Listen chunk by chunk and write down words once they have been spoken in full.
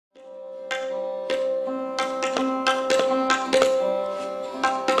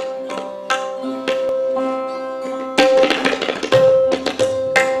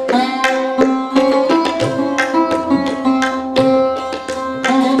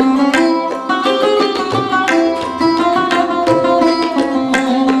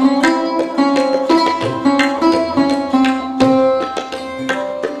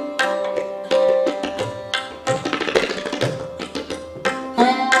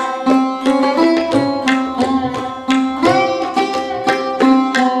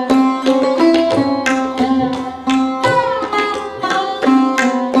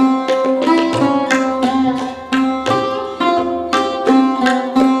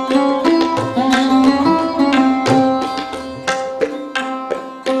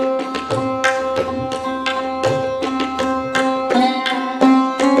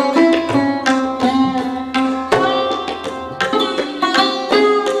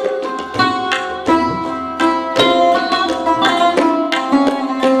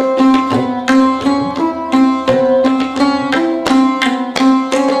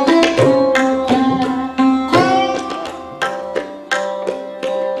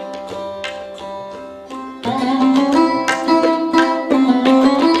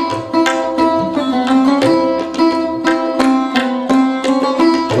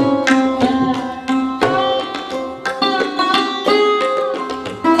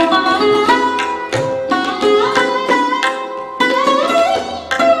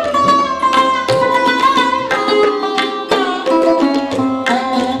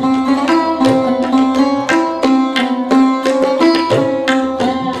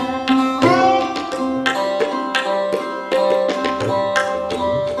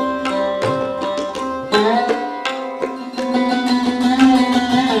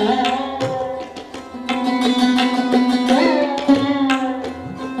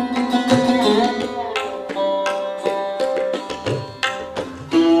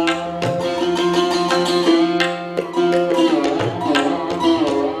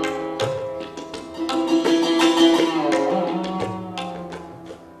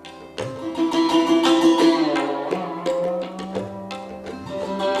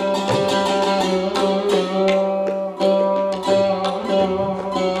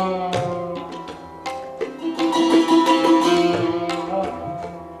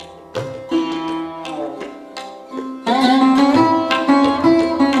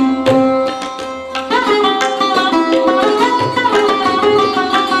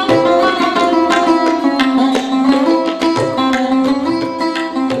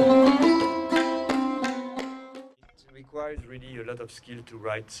requires really a lot of skill to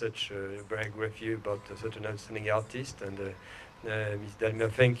write such a biography about such an outstanding artist. And Ms.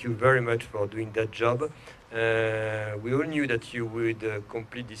 Dalmia, thank you very much for doing that job. We all knew that you would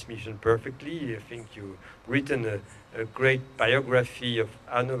complete this mission perfectly. I think you've written a great biography of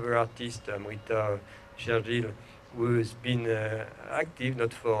another artist, Amrita Shergill, who has been active,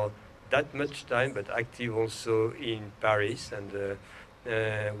 not for that much time, but active also in Paris, and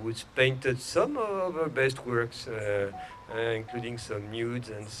who's painted some of her best works, including some nudes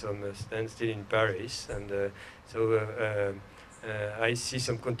and some standstill in Paris. And I see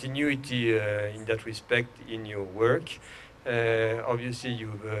some continuity in that respect in your work. Obviously,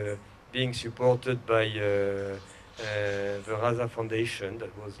 you've being supported by the Raza Foundation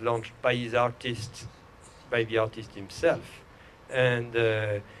that was launched by his artist, by the artist himself, and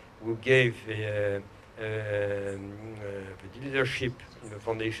who gave the leadership in the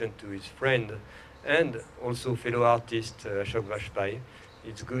foundation to his friend and also fellow artist Ashok Vajpayee.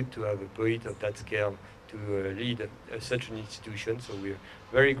 It's good to have a poet of that scale to lead such an institution, so we're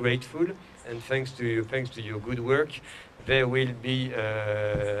very grateful, and thanks to your good work, there will be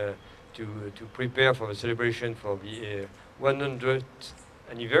to prepare for the celebration for the 100th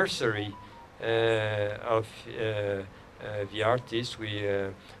anniversary of the artist.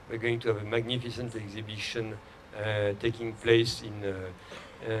 We're going to have a magnificent exhibition taking place in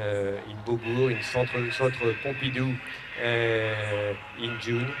Beaubourg, in Centre Pompidou, in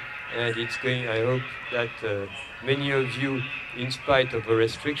June. And it's going, I hope that many of you, in spite of the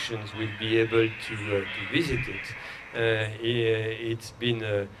restrictions, will be able to visit it. It's been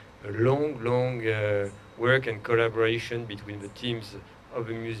a long work and collaboration between the teams of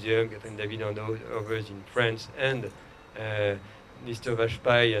the museum, Catherine David and others in France, and Mr.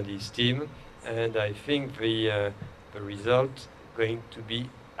 Vajpayee and his team. And I think the result going to be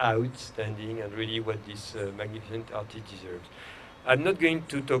outstanding and really what this magnificent artist deserves. I'm not going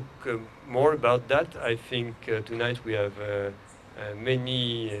to talk more about that. I think tonight we have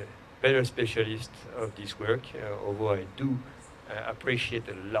many better specialists of this work, although I do appreciate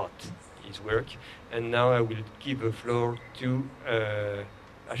a lot his work. And now I will give the floor to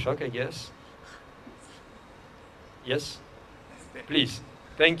Ashok, I guess. Yes? Please.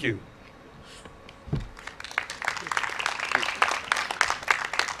 Thank you.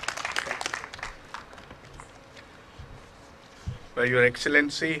 Well, Your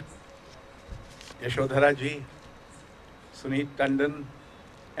Excellency, Yashodhara ji, Sunit Tandon,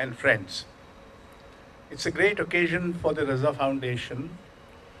 and friends. It's a great occasion for the Raza Foundation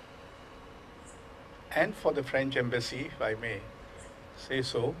and for the French Embassy, if I may say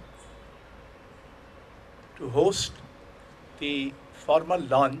so, to host the formal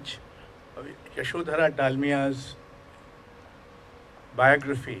launch of Yashodhara Dalmia's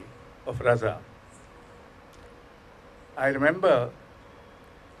biography of Raza. I remember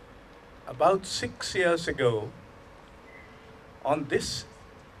about 6 years ago, on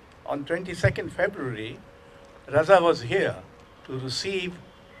 22nd February, Raza was here to receive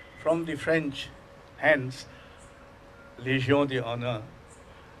from the French hands Légion d'honneur.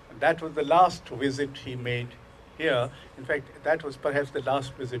 That was the last visit he made here. In fact, that was perhaps the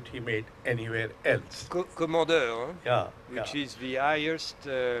last visit he made anywhere else. Commandeur, huh? Yeah. Which is the highest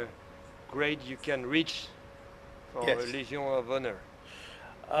grade you can reach for a Legion of Honor.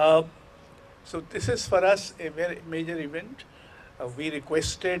 So this is for us a very major event. We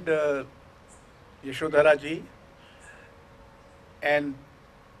requested Yashodhara ji, and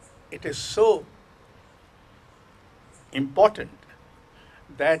it is so important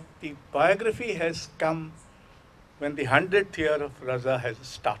that the biography has come when the 100th year of Raza has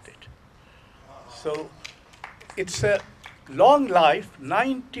started. So it's a long life,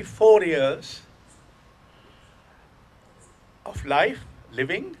 94 years of life,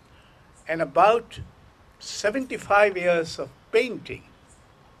 living, and about 75 years of painting.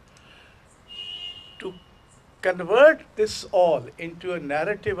 To convert this all into a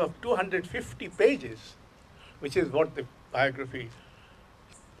narrative of 250 pages, which is what the biography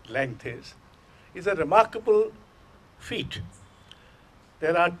length is a remarkable feat.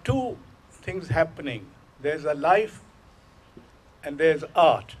 There are two things happening. There's a life and there's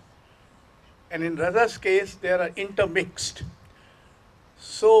art. And in Raza's case, they are intermixed.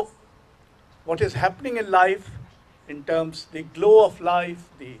 So what is happening in life in terms the glow of life,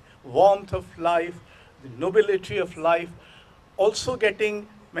 the warmth of life, the nobility of life, also getting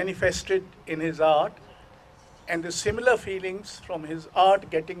manifested in his art, and the similar feelings from his art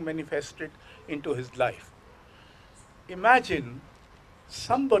getting manifested into his life. Imagine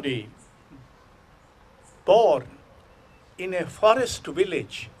somebody born in a forest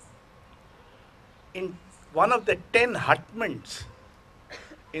village in one of the 10 hutments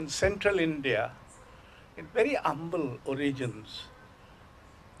in central India, in very humble origins,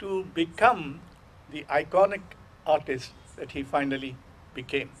 to become the iconic artist that he finally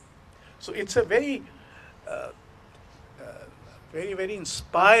became. So it's a very, very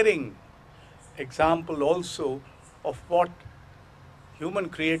inspiring example also of what human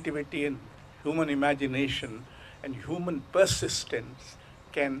creativity and human imagination and human persistence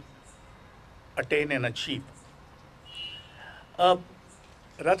can attain and achieve.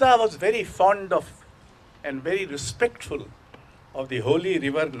 Raza was very fond of and very respectful of the holy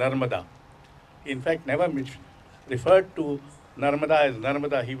river Narmada. He in fact never referred to Narmada as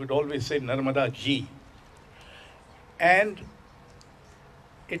Narmada. He would always say Narmada Ji. And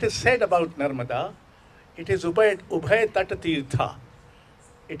it is said about Narmada, it is Ubhay Tat Tirtha.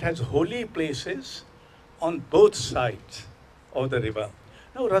 It has holy places on both sides of the river.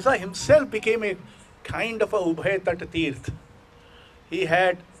 Now Raza himself became a kind of a Ubhay Tat Tirth. He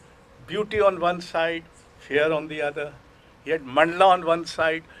had beauty on one side, fear on the other. He had Mandla on one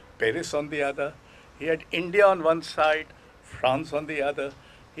side, Paris on the other. He had India on one side, France on the other.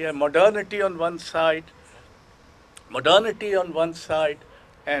 He had modernity on one side,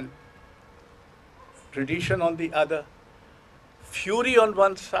 and tradition on the other, fury on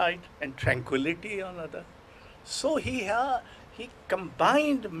one side and tranquility on the other. So he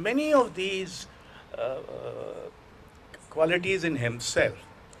combined many of these qualities in himself.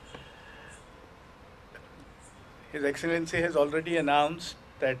 His Excellency has already announced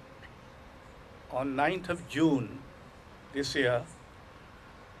that on 9th of June this year,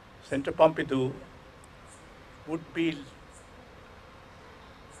 Centre Pompidou would be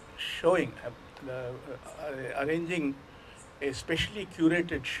arranging a specially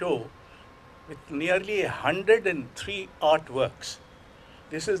curated show with nearly 103 artworks.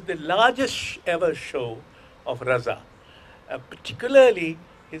 This is the largest ever show of Raza. Particularly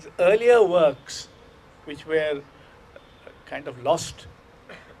his earlier works, which were kind of lost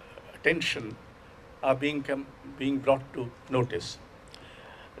attention, are being brought to notice.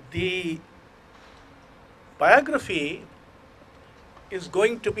 The biography is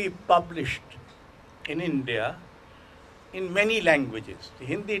going to be published in India in many languages. The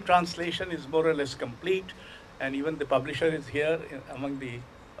Hindi translation is more or less complete, and even the publisher is here among the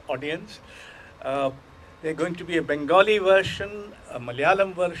audience. There's going to be a Bengali version, a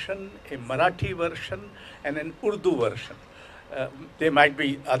Malayalam version, a Marathi version, and an Urdu version. There might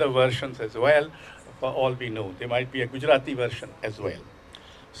be other versions as well, for all we know. There might be a Gujarati version as well.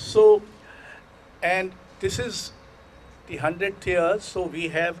 So, and this is the 100th year, so we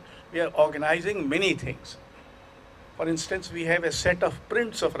are organizing many things. For instance, we have a set of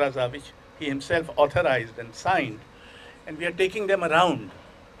prints of Raza, which he himself authorized and signed, and we are taking them around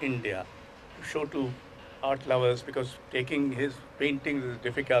India to show to art lovers, because taking his paintings is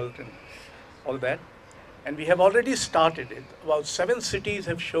difficult and all that. And we have already started it. About 7 cities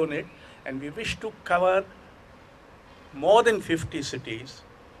have shown it, and we wish to cover more than 50 cities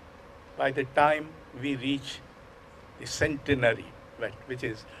by the time we reach the centenary, which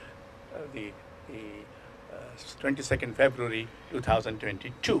is the 22nd February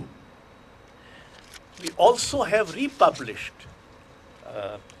 2022. We also have republished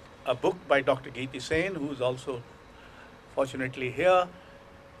a book by Dr. Geeti Sen, who is also fortunately here.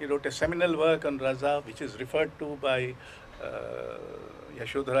 He wrote a seminal work on Raza, which is referred to by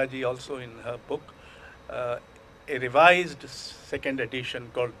Yashodhara ji also in her book, a revised second edition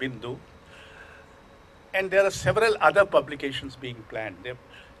called Bindu. And there are several other publications being planned. There are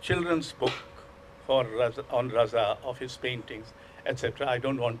children's book for Raza, on Raza, of his paintings, etc. I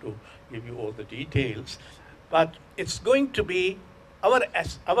don't want to give you all the details, but it's going to be our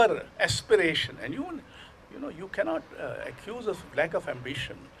aspiration. And you cannot accuse us of lack of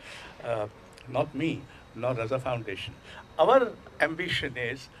ambition, not me, nor Raza Foundation. Our ambition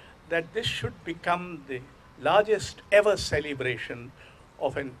is that this should become the largest ever celebration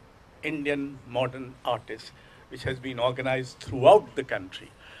of an Indian modern artist, which has been organized throughout the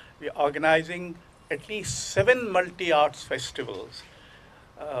country. We are organizing at least 7 multi-arts festivals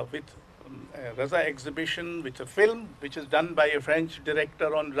with Raza exhibition, with a film which is done by a French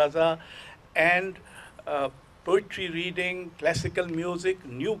director on Raza, and poetry reading, classical music,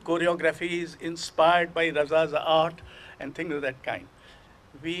 new choreographies inspired by Raza's art, and things of that kind.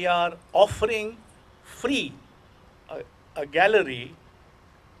 We are offering free a gallery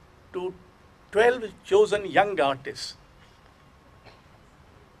to 12 chosen young artists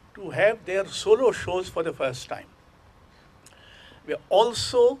to have their solo shows for the first time. We are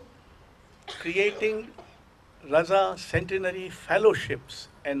also creating Raza centenary fellowships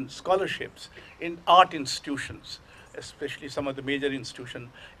and scholarships in art institutions, especially some of the major institutions,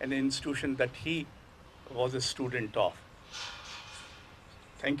 and the institution that he was a student of.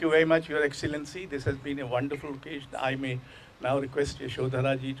 Thank you very much, Your Excellency. This has been a wonderful occasion. I may now request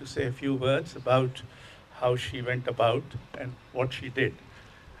Yashodhara ji to say a few words about how she went about and what she did.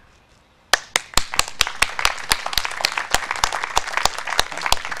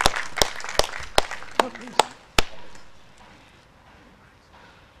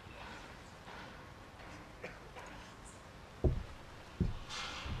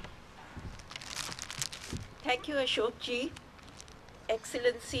 Thank you, Ashok ji.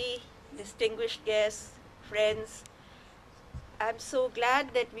 Excellency, distinguished guests, friends, I'm so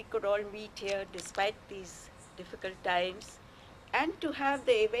glad that we could all meet here despite these difficult times and to have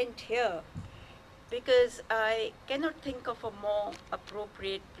the event here because I cannot think of a more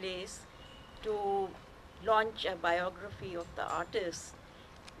appropriate place to launch a biography of the artist.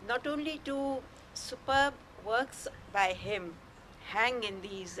 Not only do superb works by him hang in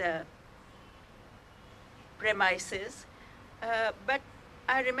these premises, but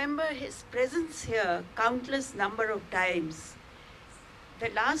I remember his presence here countless number of times. The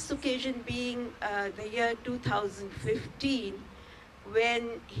last occasion being the year 2015,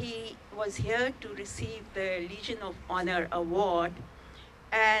 when he was here to receive the Legion of Honor Award,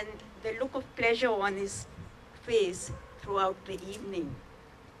 and the look of pleasure on his face throughout the evening.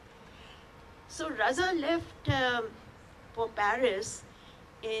 So Raza left for Paris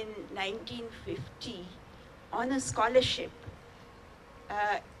in 1950 on a scholarship,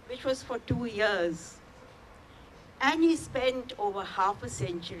 which was for 2 years. And he spent over half a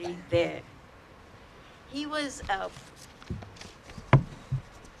century there. He was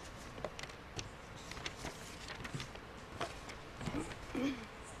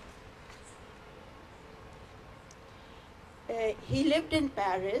he lived in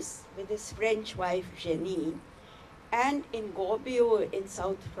Paris with his French wife, Jenny, and in Gorbio in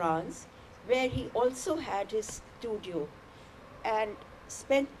South France, where he also had his studio and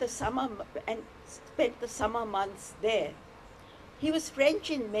spent the summer months there. He was French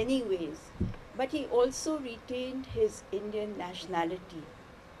in many ways, but he also retained his Indian nationality.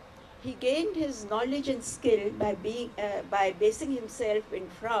 He gained his knowledge and skill by basing himself in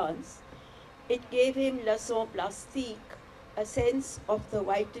France. It gave him la son plastique, a sense of the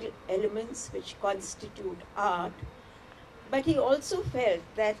vital elements which constitute art. But he also felt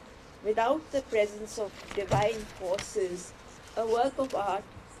that without the presence of divine forces, a work of art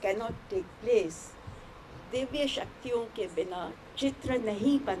cannot take place. Divya शक्तियों के बिना चित्र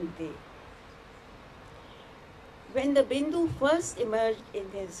नहीं बनते. When the Bindu first emerged in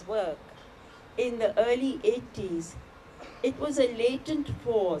his work in the early 80s, it was a latent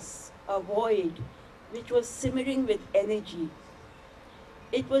force, a void, which was simmering with energy.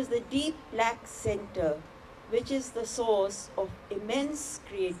 It was the deep black center, which is the source of immense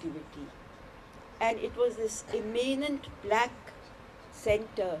creativity. And it was this immanent black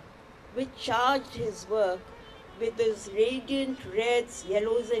center which charged his work with those radiant reds,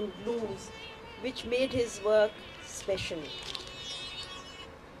 yellows, and blues, which made his work special.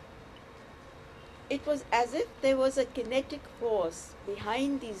 It was as if there was a kinetic force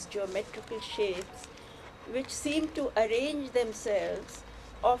behind these geometrical shapes which seemed to arrange themselves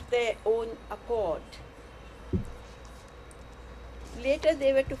of their own accord. Later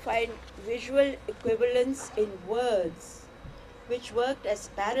they were to find visual equivalents in words, which worked as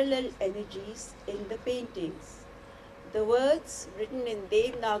parallel energies in the paintings. The words, written in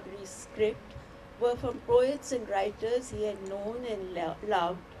Devanagari script, were from poets and writers he had known and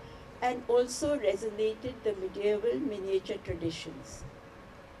loved, and also resonated the medieval miniature traditions.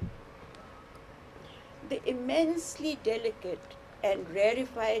 The immensely delicate and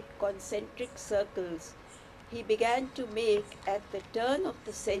rarefied concentric circles he began to make at the turn of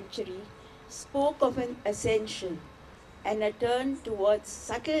the century spoke of an ascension and a turn towards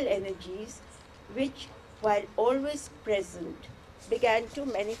subtle energies which, while always present, began to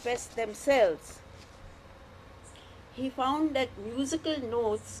manifest themselves. He found that musical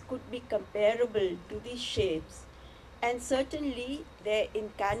notes could be comparable to these shapes, and certainly their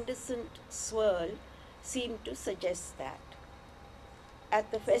incandescent swirl seemed to suggest that.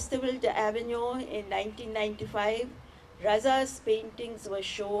 At the Festival d'Avignon in 1995, Raza's paintings were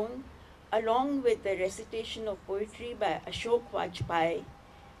shown along with the recitation of poetry by Ashok Vajpayee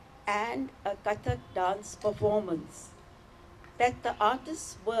and a Kathak dance performance. That the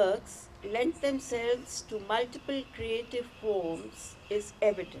artist's works lent themselves to multiple creative forms is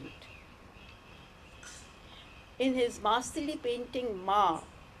evident. In his masterly painting Ma,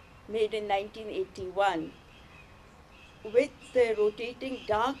 made in 1981, with the rotating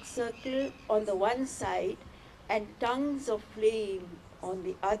dark circle on the one side and tongues of flame on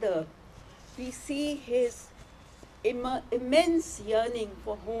the other, we see his immense yearning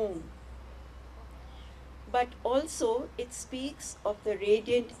for home. But also it speaks of the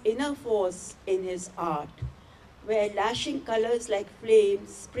radiant inner force in his art, where lashing colors like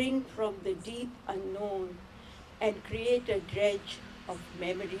flames spring from the deep unknown and create a dredge of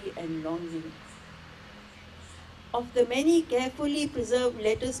memory and longing. Of the many carefully preserved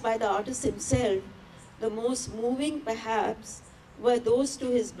letters by the artist himself, the most moving perhaps were those to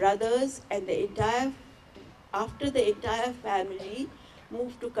his brothers and after the entire family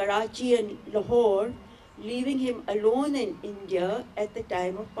moved to Karachi and Lahore, leaving him alone in India at the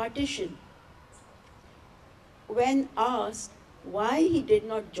time of partition. When asked why he did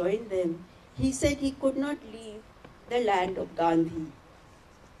not join them, he said he could not leave the land of Gandhi.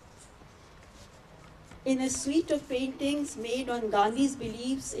 In a suite of paintings made on Gandhi's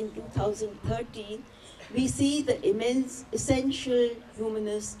beliefs in 2013, we see the immense essential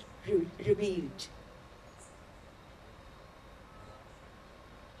humanist revealed.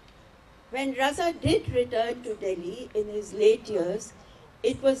 When Raza did return to Delhi in his late years,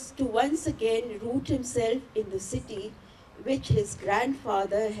 it was to once again root himself in the city which his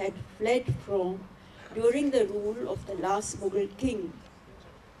grandfather had fled from during the rule of the last Mughal king.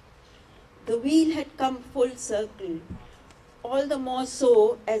 The wheel had come full circle, all the more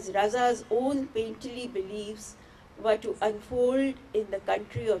so as Raza's own painterly beliefs were to unfold in the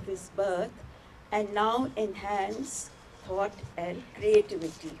country of his birth and now enhance thought and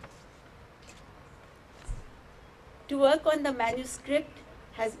creativity. To work on the manuscript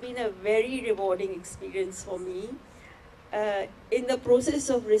has been a very rewarding experience for me. In the process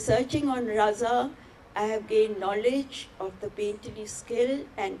of researching on Raza, I have gained knowledge of the painterly skill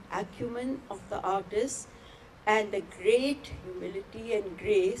and acumen of the artist and the great humility and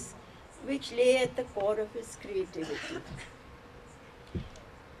grace which lay at the core of his creativity.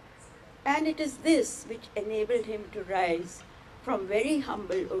 And it is this which enabled him to rise from very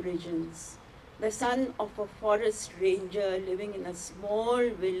humble origins, the son of a forest ranger living in a small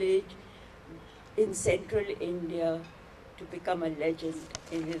village in central India, to become a legend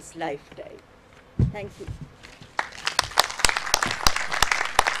in his lifetime. Thank you.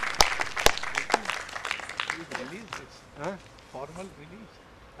 Release this. Huh? Formal release.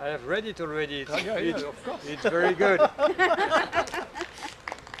 I have read it already. Yeah, of course. It's very good.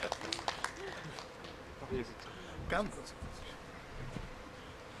 Come.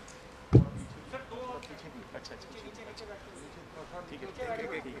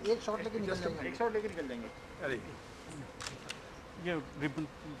 एक shot लेके निकल जाएंगे Allez. ये ribbon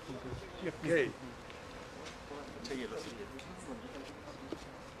Okay.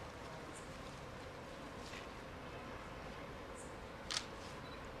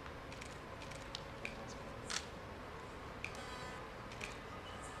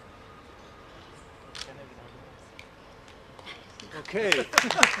 Okay.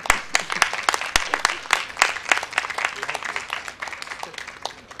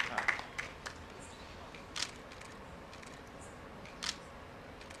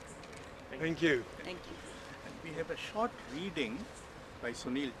 Thank you. Thank you. And we have a short reading by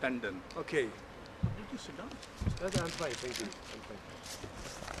Sunil Tandon. Okay. Did you sit down? I'm fine, thank you. I'm fine.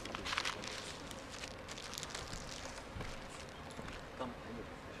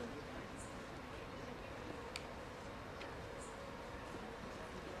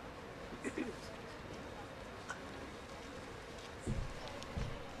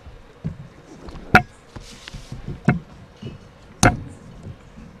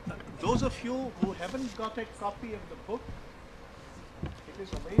 Those of you who haven't got a copy of the book, it is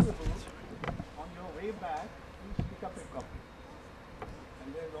available on your way back. Please pick up a copy.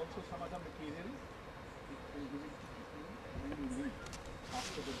 And there is also some other material which will give it to you when you leave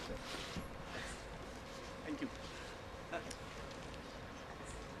after the session. Thank you.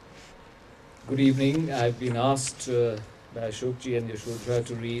 Good evening. I've been asked by Ashokji and Yashodhara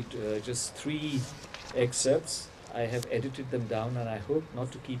to read just 3 excerpts. I have edited them down and I hope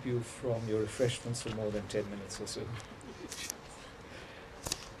not to keep you from your refreshments for more than 10 minutes or so.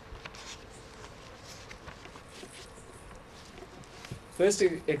 First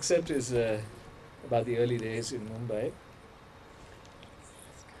excerpt is about the early days in Mumbai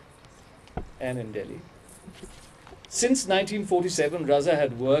and in Delhi. Since 1947, Raza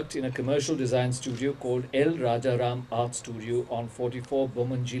had worked in a commercial design studio called L. Rajaram Art Studio on 44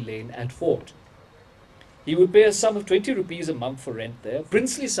 Bomanji Lane at Fort. He would pay a sum of 20 rupees a month for rent there,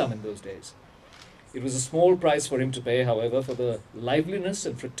 princely sum in those days. It was a small price for him to pay, however, for the liveliness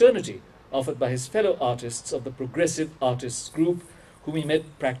and fraternity offered by his fellow artists of the Progressive Artists Group, whom he met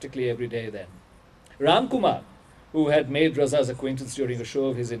practically every day then. Ram Kumar, who had made Raza's acquaintance during a show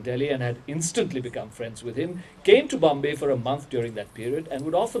of his in Delhi and had instantly become friends with him, came to Bombay for a month during that period and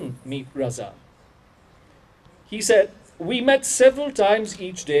would often meet Raza. He said, "We met several times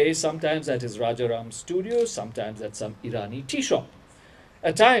each day, sometimes at his Rajaram studio, sometimes at some Irani tea shop.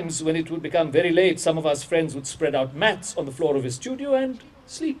 At times, when it would become very late, some of us friends would spread out mats on the floor of his studio and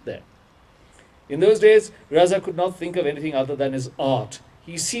sleep there. In those days, Raza could not think of anything other than his art.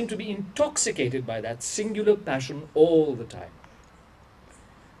 He seemed to be intoxicated by that singular passion all the time."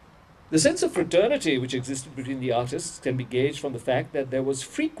 The sense of fraternity which existed between the artists can be gauged from the fact that there was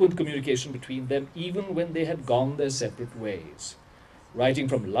frequent communication between them even when they had gone their separate ways. Writing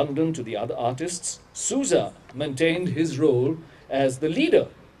from London to the other artists, Sousa maintained his role as the leader.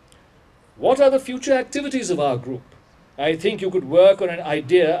 "What are the future activities of our group? I think you could work on an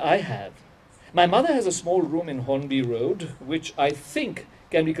idea I have. My mother has a small room in Hornby Road, which I think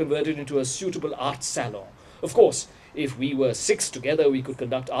can be converted into a suitable art salon. Of course, if we were 6 together, we could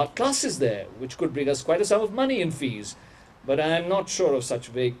conduct art classes there, which could bring us quite a sum of money in fees. But I am not sure of such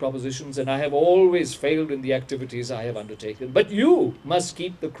vague propositions, and I have always failed in the activities I have undertaken. But you must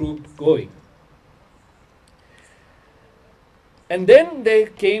keep the group going." And then there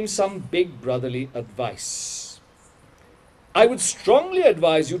came some big brotherly advice. "I would strongly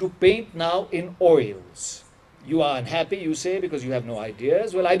advise you to paint now in oils. You are unhappy, you say, because you have no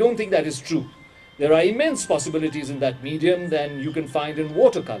ideas. Well, I don't think that is true. There are immense possibilities in that medium than you can find in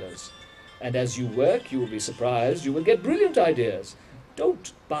watercolors. And as you work, you will be surprised. You will get brilliant ideas.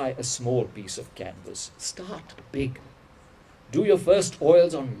 Don't buy a small piece of canvas. Start big. Do your first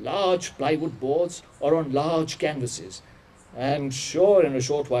oils on large plywood boards or on large canvases. I am sure in a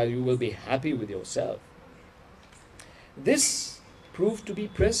short while you will be happy with yourself." This proved to be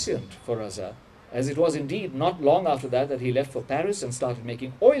prescient for Raza, as it was indeed not long after that he left for Paris and started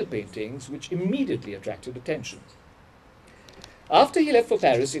making oil paintings, which immediately attracted attention. After he left for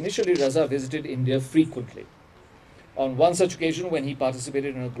Paris, initially Raza visited India frequently. On one such occasion, when he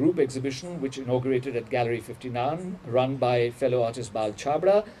participated in a group exhibition which inaugurated at Gallery 59, run by fellow artist Bal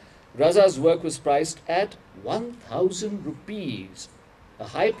Chabra, Raza's work was priced at 1,000 rupees, a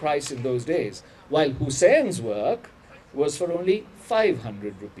high price in those days, while Hussein's work was for only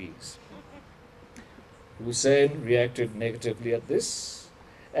 500 rupees. Hussein reacted negatively at this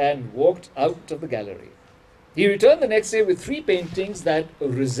and walked out of the gallery. He returned the next day with 3 paintings that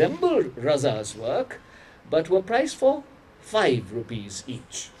resembled Raza's work, but were priced for 5 rupees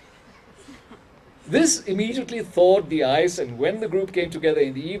each. This immediately thawed the ice, and when the group came together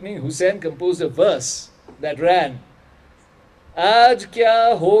in the evening, Hussein composed a verse that ran, "Aaj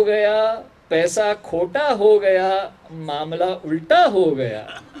kya ho gaya, paisa khota ho gaya, mamla ulta ho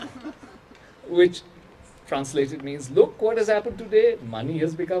gaya," which translated means, "Look what has happened today, money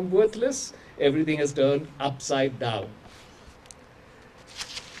has become worthless, everything has turned upside down."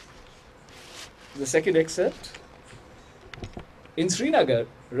 The second excerpt. In Srinagar,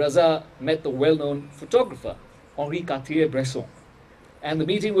 Raza met the well-known photographer, Henri Cartier-Bresson, and the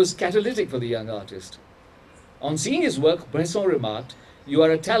meeting was catalytic for the young artist. On seeing his work, Bresson remarked, "You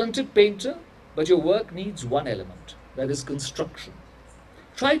are a talented painter, but your work needs one element, that is construction.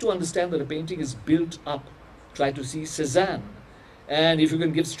 Try to understand that a painting is built up. Try to see Cézanne, and if you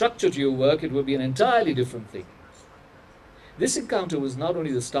can give structure to your work, it will be an entirely different thing." This encounter was not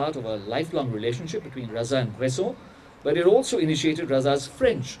only the start of a lifelong relationship between Raza and Bresson, but it also initiated Raza's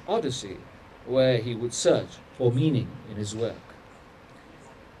French odyssey, where he would search for meaning in his work.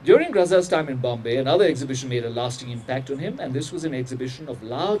 During Raza's time in Bombay, another exhibition made a lasting impact on him, and this was an exhibition of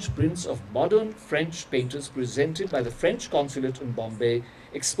large prints of modern French painters presented by the French consulate in Bombay,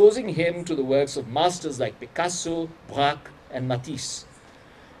 exposing him to the works of masters like Picasso, Braque, and Matisse.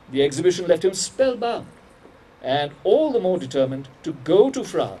 The exhibition left him spellbound, and all the more determined to go to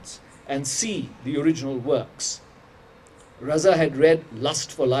France and see the original works. Raza had read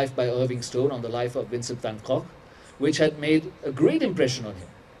Lust for Life by Irving Stone on the life of Vincent van Gogh, which had made a great impression on him.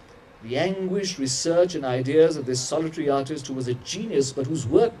 The anguished research and ideas of this solitary artist who was a genius but whose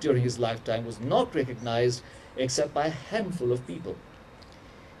work during his lifetime was not recognized except by a handful of people.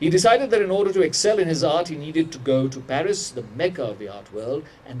 He decided that in order to excel in his art, he needed to go to Paris, the mecca of the art world,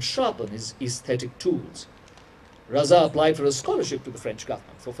 and sharpen his aesthetic tools. Raza applied for a scholarship to the French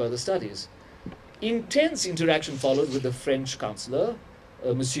government for further studies. Intense interaction followed with the French counselor,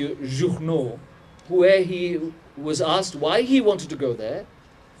 Monsieur Journeau, where he was asked why he wanted to go there,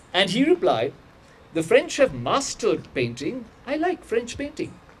 and he replied, "The French have mastered painting. I like French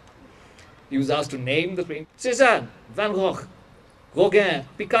painting." He was asked to name the painting. Cézanne, Van Gogh. Gauguin,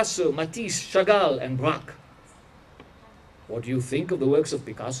 Picasso, Matisse, Chagall, and Braque. What do you think of the works of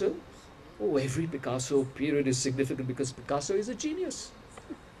Picasso? Oh, every Picasso period is significant because Picasso is a genius.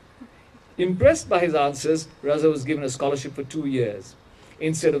 Impressed by his answers, Raza was given a scholarship for 2 years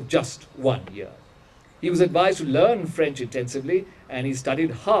instead of just 1 year. He was advised to learn French intensively, and he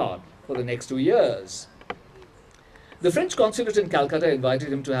studied hard for the next 2 years. The French consulate in Calcutta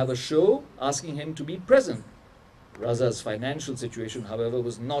invited him to have a show, asking him to be present. Raza's financial situation, however,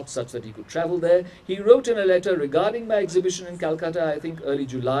 was not such that he could travel there. He wrote in a letter, regarding my exhibition in Calcutta, I think early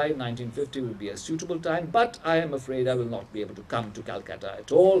July 1950 would be a suitable time, but I am afraid I will not be able to come to Calcutta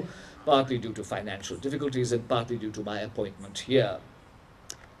at all, partly due to financial difficulties and partly due to my appointment here.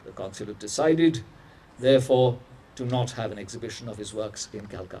 The consulate decided, therefore, to not have an exhibition of his works in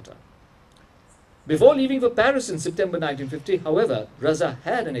Calcutta. Before leaving for Paris in September 1950, however, Raza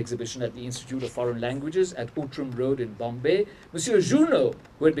had an exhibition at the Institute of Foreign Languages at Outram Road in Bombay. Monsieur Junot,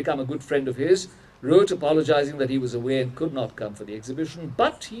 who had become a good friend of his, wrote apologizing that he was away and could not come for the exhibition,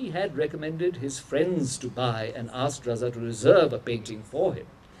 but he had recommended his friends to buy and asked Raza to reserve a painting for him.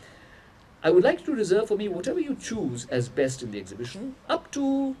 I would like to reserve for me whatever you choose as best in the exhibition, up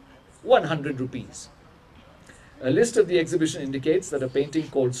to 100 rupees. A list of the exhibition indicates that a painting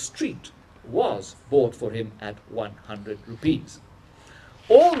called Street was bought for him at 100 rupees.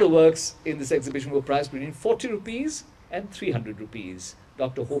 All the works in this exhibition were priced between 40 rupees and 300 rupees.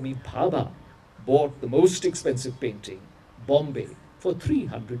 Dr. Homi Bhabha bought the most expensive painting, Bombay, for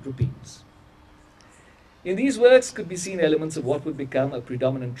 300 rupees. In these works could be seen elements of what would become a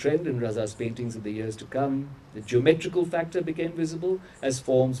predominant trend in Raza's paintings in the years to come. The geometrical factor became visible as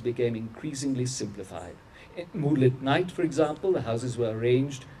forms became increasingly simplified. In Moonlit Night, for example, the houses were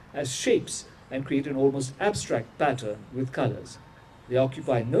arranged as shapes and create an almost abstract pattern with colors. They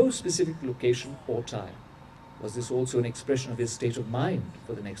occupy no specific location or time. Was this also an expression of his state of mind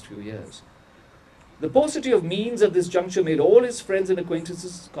for the next few years? The paucity of means at this juncture made all his friends and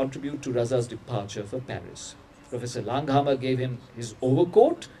acquaintances contribute to Raza's departure for Paris. Professor Langhammer gave him his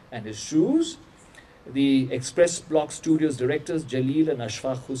overcoat and his shoes. The Express Block Studios directors Jalil and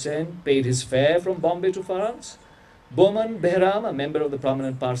Ashfaq Hussain paid his fare from Bombay to France. Boman Behram, a member of the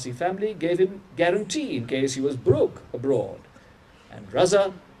prominent Parsi family, gave him guarantee in case he was broke abroad. And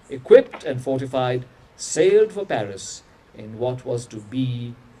Raza, equipped and fortified, sailed for Paris in what was to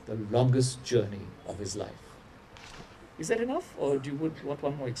be the longest journey of his life. Is that enough, or do you want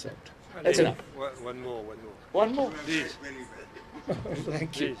one more excerpt? That's enough. One more. One more? Please.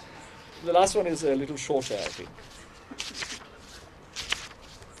 Thank you. Please. The last one is a little shorter, I think.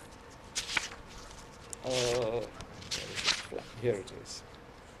 Here it is.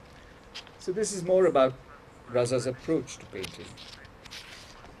 So this is more about Raza's approach to painting.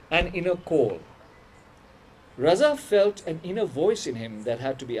 An inner call. Raza felt an inner voice in him that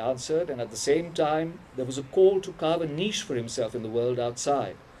had to be answered, and at the same time there was a call to carve a niche for himself in the world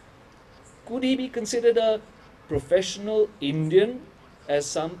outside. Could he be considered a professional Indian, as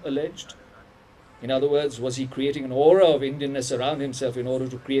some alleged? In other words, was he creating an aura of Indianness around himself in order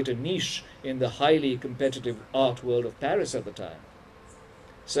to create a niche in the highly competitive art world of Paris at the time?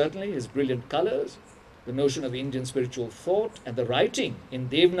 Certainly his brilliant colors, the notion of Indian spiritual thought, and the writing in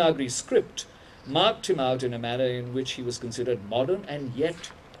Devanagari script marked him out in a manner in which he was considered modern and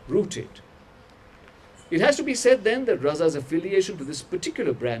yet rooted. It has to be said then that Raza's affiliation to this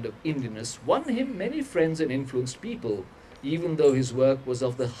particular brand of Indianness won him many friends and influenced people, even though his work was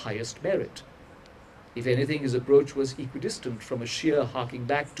of the highest merit. If anything, his approach was equidistant from a sheer harking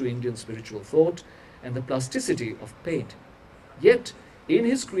back to Indian spiritual thought and the plasticity of paint. Yet, in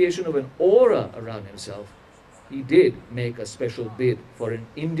his creation of an aura around himself, he did make a special bid for an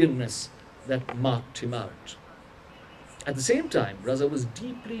Indianness that marked him out. At the same time, Raza was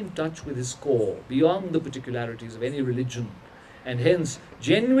deeply in touch with his core, beyond the particularities of any religion, and hence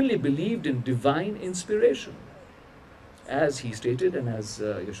genuinely believed in divine inspiration. As he stated, and as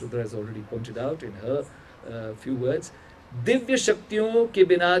Yashodhara has already pointed out in her few words, Divya Shaktiyon ke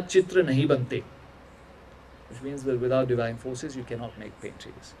bina chitra nahi bante, which means that without divine forces you cannot make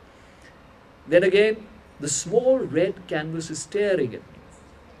paintings. Then again, the small red canvas is staring at me,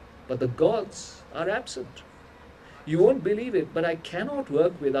 but the gods are absent. You won't believe it, but I cannot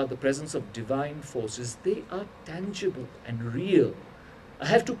work without the presence of divine forces. They are tangible and real. I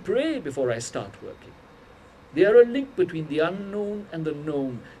have to pray before I start working. They are a link between the unknown and the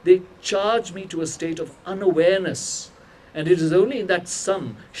known. They charge me to a state of unawareness. And it is only in that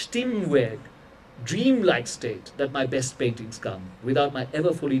Stimmweg, dreamlike state that my best paintings come, without my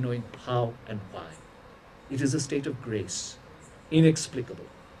ever fully knowing how and why. It is a state of grace, inexplicable.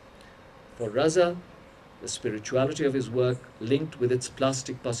 For Raza, The spirituality of his work, linked with its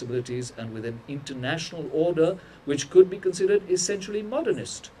plastic possibilities and with an international order which could be considered essentially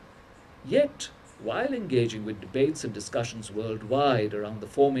modernist. Yet, while engaging with debates and discussions worldwide around the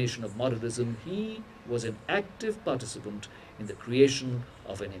formation of modernism, he was an active participant in the creation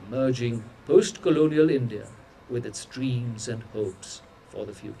of an emerging post-colonial India with its dreams and hopes for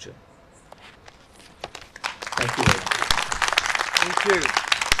the future. Thank you very much. Thank you.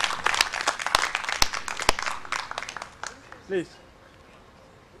 Please.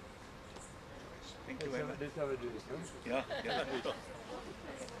 Thank you very much. Let's have a do this, huh? Yeah, yeah.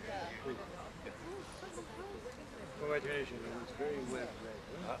 Congratulations. It's very well played.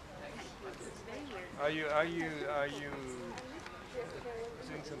 Huh? Are you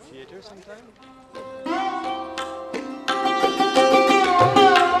doing some theater sometime?